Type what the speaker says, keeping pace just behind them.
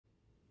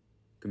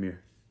Come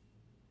here.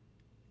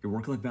 Your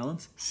work-life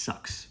balance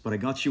sucks, but I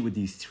got you with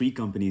these 3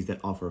 companies that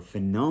offer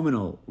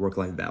phenomenal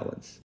work-life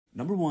balance.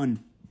 Number 1,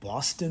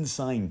 Boston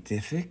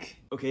Scientific.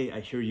 Okay,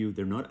 I hear you,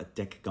 they're not a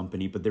tech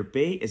company, but their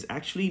pay is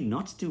actually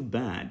not too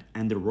bad,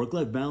 and their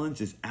work-life balance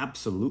is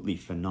absolutely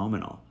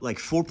phenomenal. Like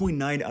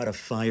 4.9 out of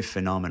 5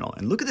 phenomenal.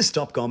 And look at this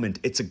top comment,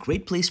 it's a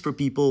great place for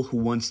people who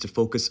wants to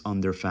focus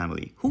on their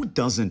family. Who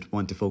doesn't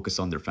want to focus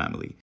on their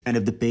family? And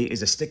if the pay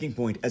is a sticking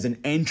point, as an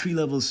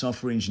entry-level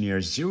software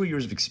engineer, 0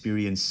 years of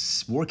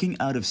experience, working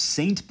out of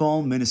St.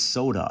 Paul,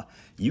 Minnesota,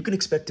 you can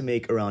expect to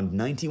make around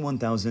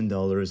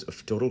 $91,000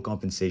 of total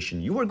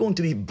compensation. You are going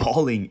to be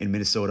balling in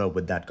Minnesota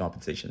with that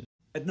compensation.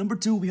 At number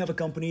 2, we have a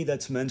company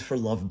that's meant for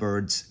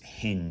lovebirds,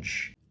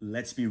 Hinge.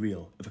 Let's be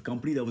real, if a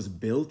company that was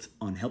built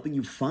on helping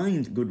you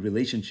find good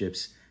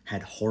relationships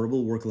had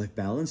horrible work-life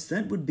balance,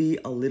 that would be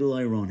a little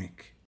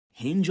ironic.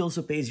 Hinge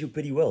also pays you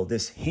pretty well.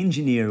 This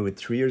Hingineer with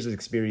 3 years of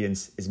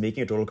experience is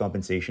making a total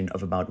compensation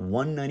of about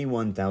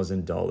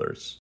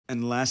 $191,000.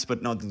 And last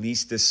but not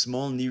least, this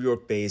small New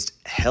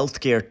York-based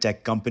healthcare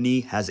tech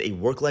company has a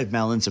work-life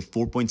balance of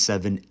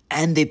 4.7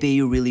 and they pay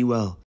you really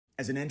well.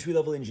 As an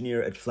entry-level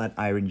engineer at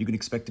Flatiron, you can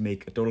expect to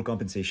make a total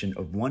compensation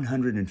of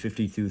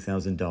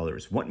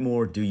 $152,000. What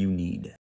more do you need?